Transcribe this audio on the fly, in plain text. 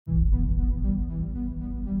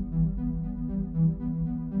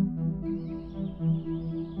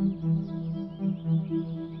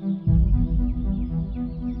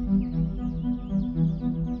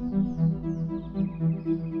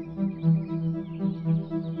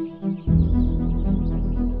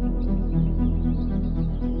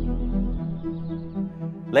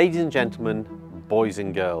Ladies and gentlemen, boys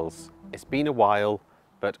and girls, it's been a while,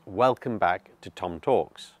 but welcome back to Tom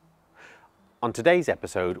Talks. On today's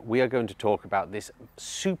episode, we are going to talk about this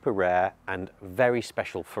super rare and very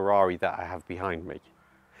special Ferrari that I have behind me.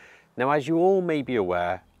 Now, as you all may be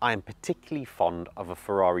aware, I am particularly fond of a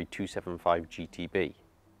Ferrari 275 GTB.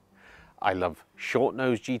 I love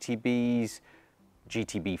short-nose GTBs,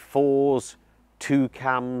 GTB 4s, 2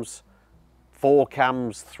 cams, 4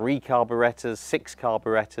 cams, 3 carburetors, 6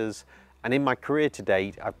 carburetors, and in my career to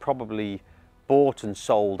date, I've probably bought and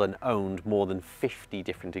sold and owned more than 50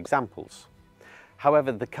 different examples.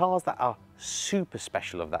 However, the cars that are super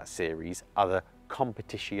special of that series are the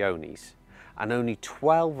Competizioni, and only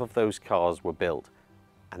 12 of those cars were built,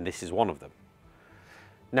 and this is one of them.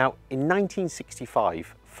 Now, in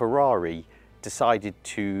 1965, Ferrari decided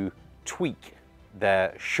to tweak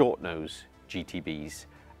their short-nose GTBs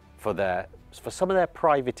for some of their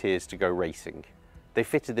privateers to go racing. They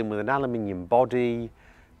fitted them with an aluminium body,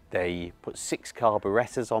 they put 6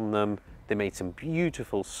 carburetors on them, they made some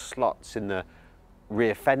beautiful slots in the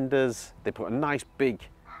rear fenders, they put a nice big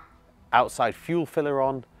outside fuel filler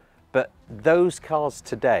on, but those cars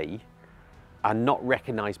today are not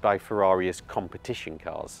recognised by Ferrari as competition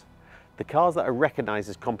cars. The cars that are recognised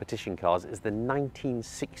as competition cars is the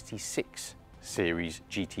 1966 series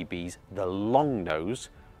GTBs, the long nose,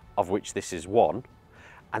 of which this is one,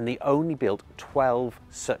 and they only built 12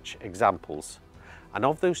 such examples. And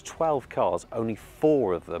of those 12 cars, only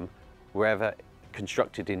 4 of them were ever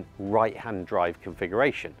constructed in right-hand drive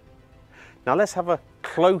configuration. Now let's have a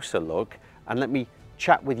closer look and let me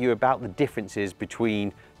chat with you about the differences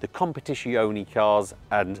between the Competizione cars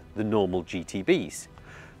and the normal GTBs.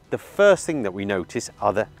 The first thing that we notice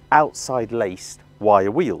are the outside laced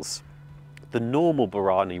wire wheels. The normal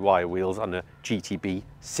Barani wire wheels on a GTB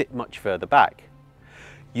sit much further back.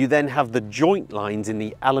 You then have the joint lines in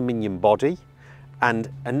the aluminium body,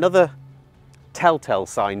 and another telltale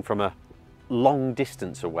sign from a long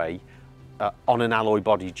distance away on an alloy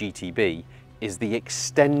body GTB is the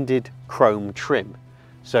extended chrome trim.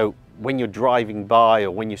 So when you're driving by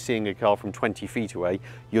or when you're seeing a car from 20 feet away,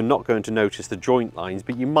 you're not going to notice the joint lines,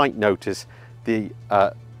 but you might notice the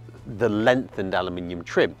lengthened aluminium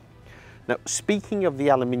trim. Now, speaking of the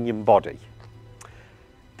aluminium body,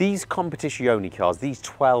 these Competizione cars, these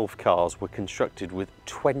 12 cars, were constructed with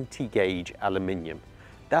 20 gauge aluminium.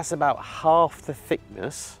 That's about half the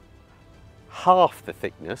thickness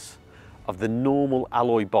of the normal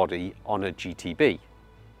alloy body on a GTB.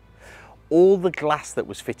 All the glass that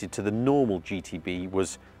was fitted to the normal GTB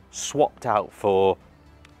was swapped out for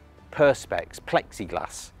perspex,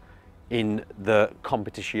 plexiglass, in the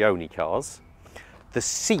Competizione cars. The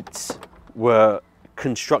seats were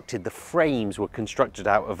constructed, the frames were constructed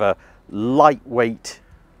out of a lighter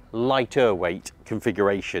weight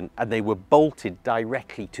configuration, and they were bolted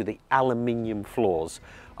directly to the aluminium floors,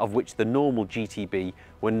 of which the normal GTB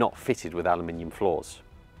were not fitted with aluminium floors.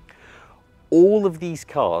 All of these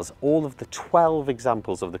cars, all of the 12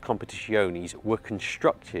 examples of the Competiziones were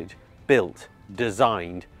constructed, built,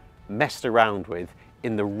 designed, messed around with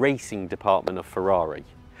in the racing department of Ferrari.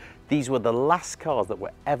 These were the last cars that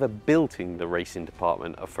were ever built in the racing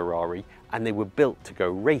department of Ferrari, and they were built to go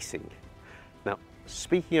racing. Now,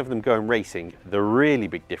 speaking of them going racing, the really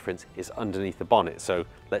big difference is underneath the bonnet, so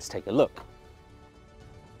let's take a look.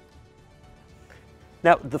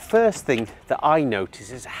 Now, the first thing that I notice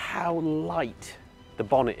is how light the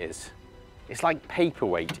bonnet is. It's like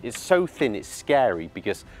paperweight. It's so thin, it's scary,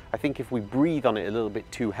 because I think if we breathe on it a little bit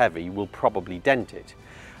too heavy, we'll probably dent it.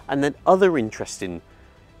 And then other interesting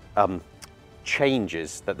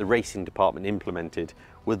changes that the racing department implemented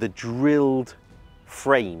were the drilled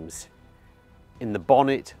frames in the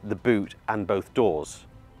bonnet, the boot, and both doors,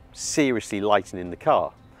 seriously lightening the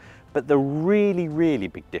car. But the really, really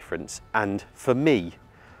big difference, and for me,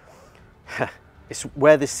 it's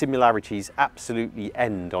where the similarities absolutely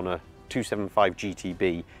end on a 275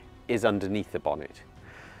 GTB, is underneath the bonnet.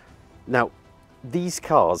 Now, these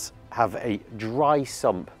cars have a dry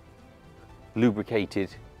sump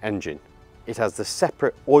lubricated engine. It has the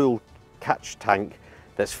separate oil catch tank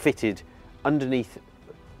that's fitted underneath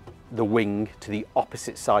the wing to the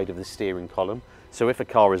opposite side of the steering column. So if a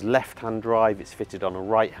car is left-hand drive, it's fitted on a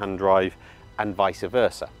right-hand drive, and vice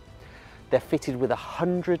versa. They're fitted with a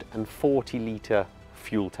 140 litre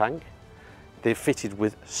fuel tank. They're fitted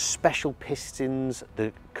with special pistons.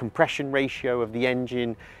 The compression ratio of the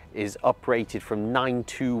engine is uprated from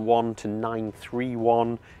 921 to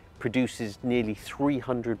 931, produces nearly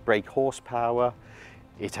 300 brake horsepower.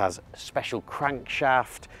 It has a special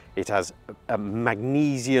crankshaft. It has a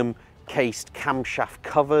magnesium cased camshaft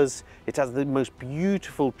covers. It has the most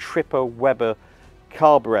beautiful Tripper Weber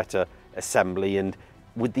carburetor assembly, and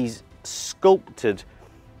with these sculpted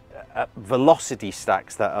velocity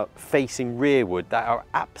stacks that are facing rearward that are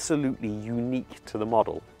absolutely unique to the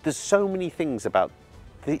model. There's so many things about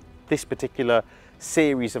this particular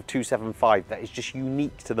series of 275 that is just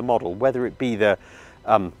unique to the model, whether it be the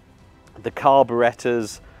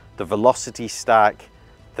carburetors, the velocity stack,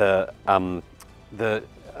 the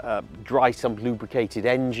dry sump lubricated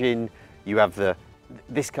engine. You have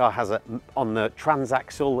this car has on the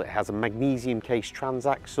transaxle, it has a magnesium case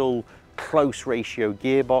transaxle, close ratio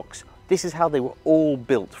gearbox. This is how they were all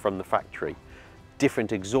built from the factory.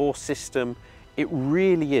 Different exhaust system. It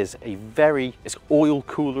really is it's oil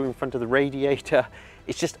cooler in front of the radiator.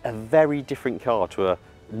 It's just a very different car to a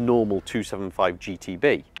normal 275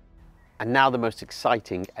 GTB. And now the most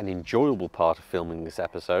exciting and enjoyable part of filming this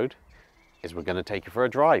episode is we're going to take it for a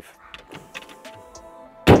drive.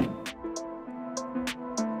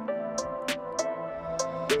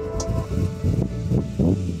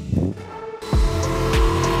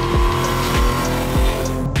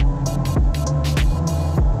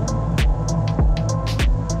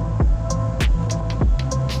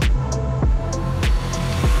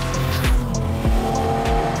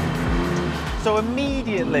 So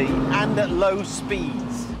immediately and at low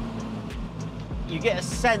speeds, you get a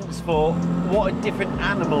sense for what a different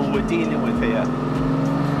animal we're dealing with here.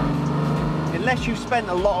 Unless you've spent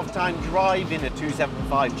a lot of time driving a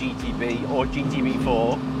 275 GTB or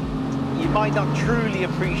GTB4, you might not truly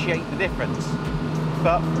appreciate the difference.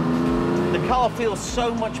 But the car feels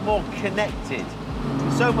so much more connected,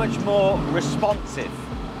 so much more responsive.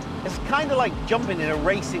 It's kind of like jumping in a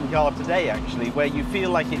racing car today, actually, where you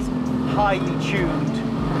feel like it's highly tuned,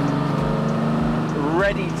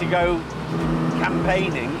 ready to go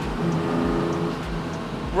campaigning.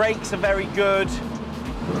 Brakes are very good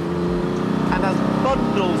and has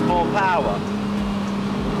bundles more power.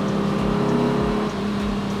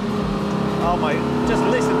 Oh my, just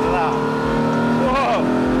listen to that. Whoa!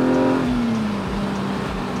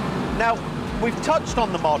 Now, we've touched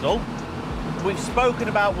on the model. We've spoken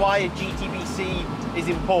about why a GTBC is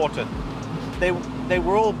important. They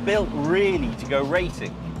were all built really to go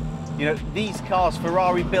racing. You know, these cars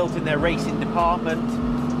Ferrari built in their racing department.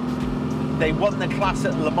 They won the class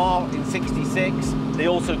at Le Mans in '66. They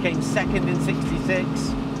also came second in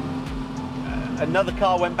 '66. Another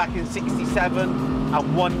car went back in '67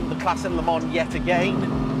 and won the class at Le Mans yet again.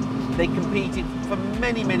 They competed for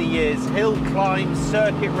many, many years, hill climbs,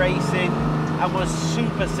 circuit racing, and was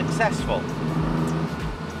super successful.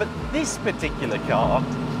 But this particular car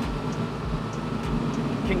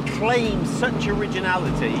can claim such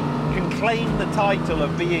originality, can claim the title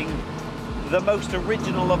of being the most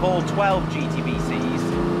original of all 12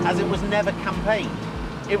 GTBCs, as it was never campaigned.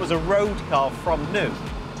 It was a road car from new.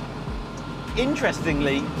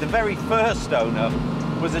 Interestingly, the very first owner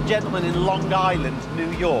was a gentleman in Long Island,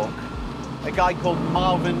 New York, a guy called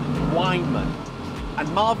Marvin Weinman. And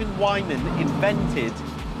Marvin Weinman invented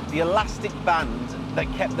the elastic band that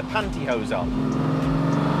kept the pantyhose on.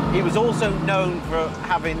 He was also known for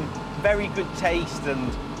having very good taste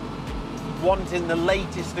and wanting the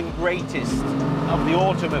latest and greatest of the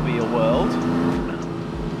automobile world.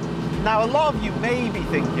 Now, a lot of you may be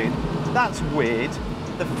thinking, that's weird.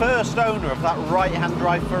 The first owner of that right-hand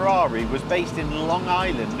drive Ferrari was based in Long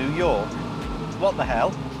Island, New York. What the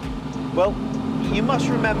hell? Well, you must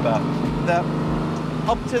remember that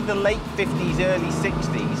up to the late 50s, early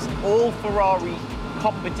 60s, all Ferrari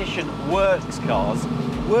competition works cars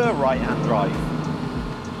were right-hand drive,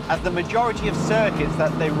 as the majority of circuits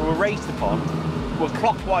that they were raced upon were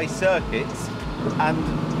clockwise circuits, and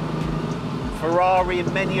Ferrari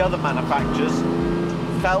and many other manufacturers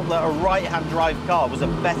felt that a right-hand drive car was a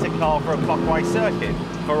better car for a clockwise circuit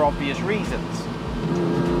for obvious reasons.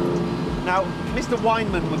 Now, Mr.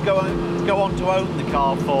 Weinman would go on to own the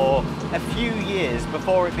car for a few years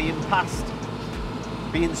before it being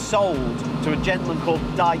sold to a gentleman called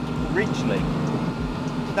Dyke Ridgely.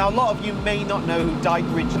 Now, a lot of you may not know who Dyke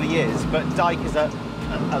Ridgely is, but Dyke is a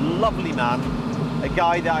lovely man, a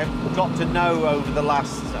guy that I've got to know over the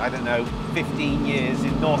last, I don't know, 15 years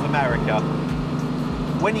in North America.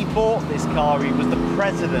 When he bought this car, he was the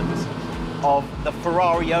president of the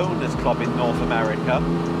Ferrari Owners Club in North America.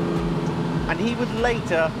 And he would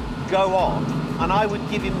later go on, and I would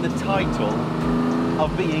give him the title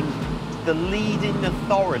of being the leading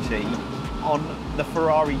authority on the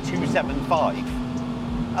Ferrari 275.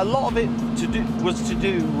 A lot of it was to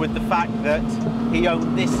do with the fact that he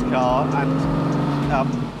owned this car and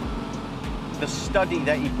the study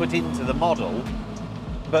that he put into the model.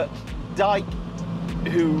 But Dyke,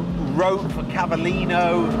 who wrote for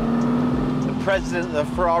Cavallino, the president of the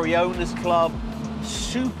Ferrari Owners Club,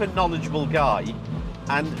 super knowledgeable guy.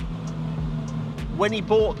 And when he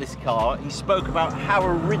bought this car, he spoke about how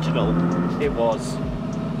original it was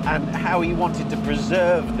and how he wanted to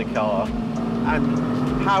preserve the car and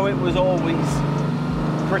how it was always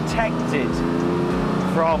protected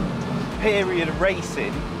from period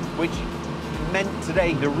racing, which meant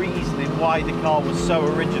today the reasoning why the car was so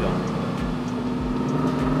original.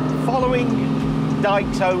 Following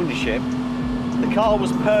Dyke's ownership, the car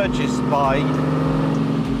was purchased by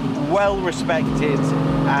well-respected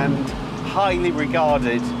and highly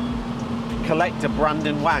regarded collector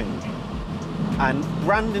Brandon Wang. And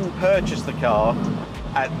Brandon purchased the car.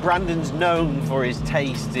 Brandon's known for his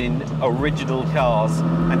taste in original cars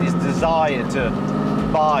and his desire to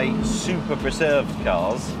buy super preserved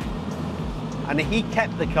cars. And he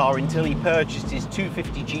kept the car until he purchased his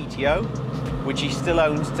 250 GTO, which he still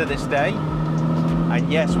owns to this day. And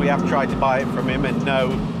yes, we have tried to buy it from him, and no,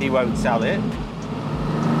 he won't sell it.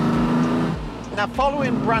 Now,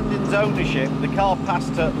 following Brandon's ownership, the car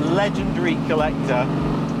passed to legendary collector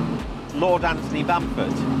Lord Anthony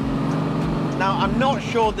Bamford. Now, I'm not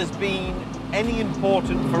sure there's been any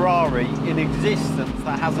important Ferrari in existence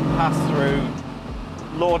that hasn't passed through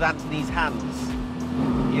Lord Anthony's hands.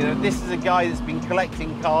 You know, this is a guy that's been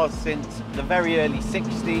collecting cars since the very early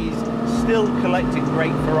 60s, still collecting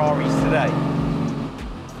great Ferraris today.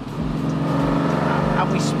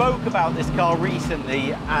 And we spoke about this car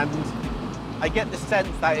recently, and I get the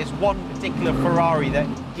sense that it's one particular Ferrari that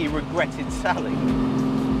he regretted selling.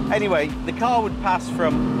 Anyway, the car would pass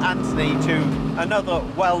from Anthony to another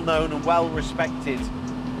well-known and well-respected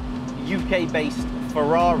UK-based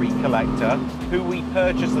Ferrari collector who we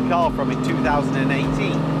purchased the car from in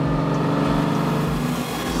 2018.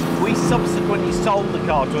 We subsequently sold the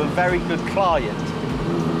car to a very good client,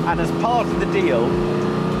 and as part of the deal,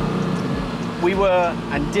 we were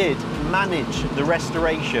and did manage the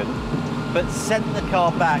restoration, but sent the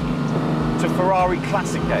car back to Ferrari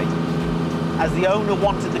Classiche, as the owner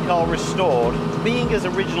wanted the car restored. Being as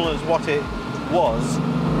original as what it was,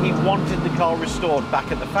 he wanted the car restored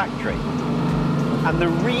back at the factory. And the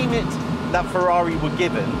remit that Ferrari were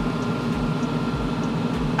given,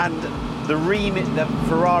 and the remit that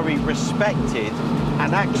Ferrari respected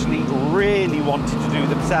and actually really wanted to do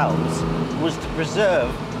themselves, was to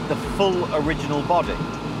preserve the full original body.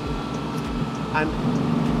 And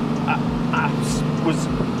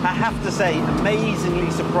I have to say,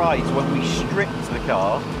 amazingly surprised when we stripped the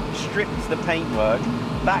car, stripped the paintwork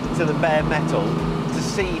back to the bare metal to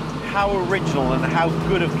see how original and how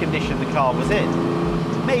good of condition the car was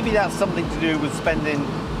in. Maybe that's something to do with spending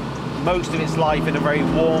most of its life in a very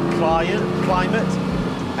warm climate,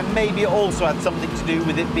 and maybe it also had something to do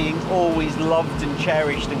with it being always loved and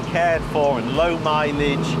cherished and cared for, and low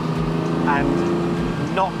mileage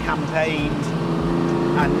and not campaigned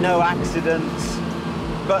and no accidents.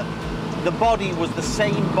 But the body was the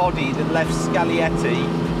same body that left Scaglietti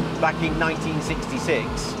back in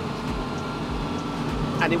 1966,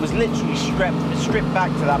 and it was literally stripped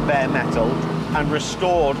back to that bare metal and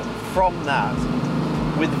restored from that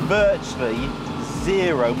with virtually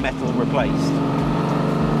zero metal replaced.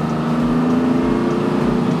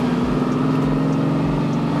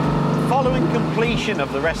 Following completion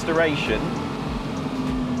of the restoration,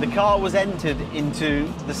 the car was entered into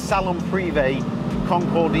the Salon Privé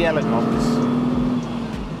Concours d'Elegance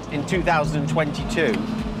in 2022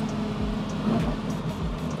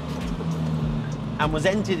 and was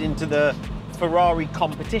entered into the Ferrari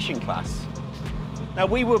competition class. Now,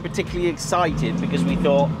 we were particularly excited because we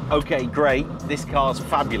thought, okay, great, this car's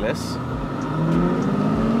fabulous.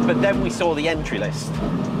 But then we saw the entry list.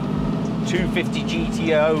 250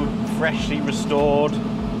 GTO, freshly restored,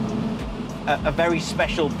 a very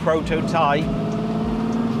special prototype,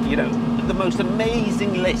 you know, the most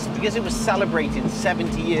amazing list, because it was celebrating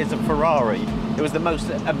 70 years of Ferrari. It was the most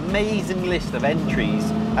amazing list of entries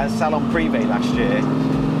at Salon Privé last year.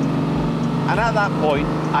 And at that point,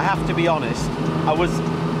 I have to be honest, I was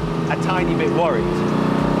a tiny bit worried.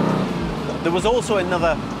 There was also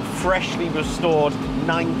another freshly restored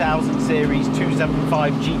 9000 series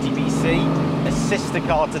 275 GTB, a sister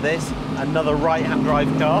car to this, another right-hand drive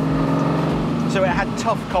car. So it had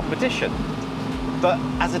tough competition. But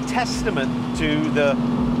as a testament to the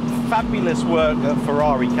fabulous work that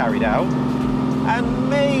Ferrari carried out, and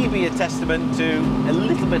maybe a testament to a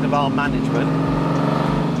little bit of our management,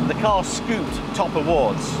 the car scooped top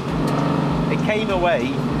awards. It came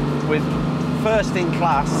away with first in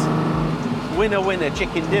class, winner winner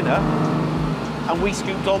chicken dinner, and we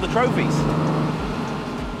scooped all the trophies.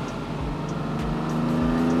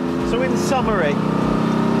 So in summary,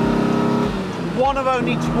 one of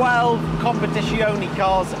only 12 Competizione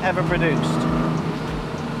cars ever produced.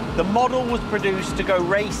 The model was produced to go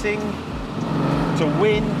racing, to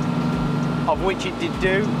win, of which it did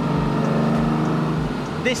do.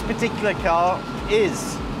 This particular car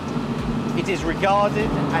is regarded,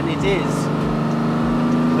 and it is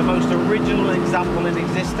the most original example in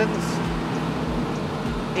existence.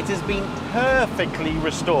 It has been perfectly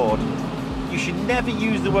restored. You should never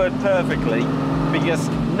use the word perfectly, because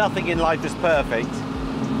nothing in life is perfect,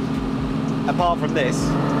 apart from this,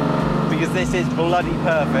 because this is bloody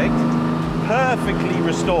perfect. Perfectly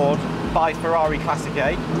restored by Ferrari Classic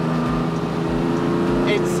A.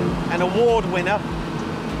 It's an award winner.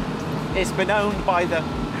 It's been owned by the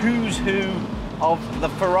who's who of the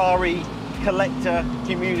Ferrari collector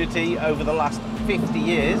community over the last 50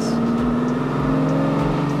 years.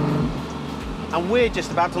 And we're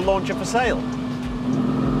just about to launch it for sale.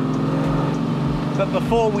 But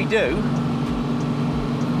before we do,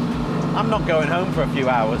 I'm not going home for a few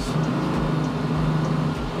hours.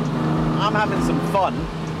 I'm having some fun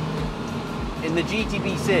in the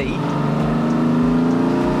GTB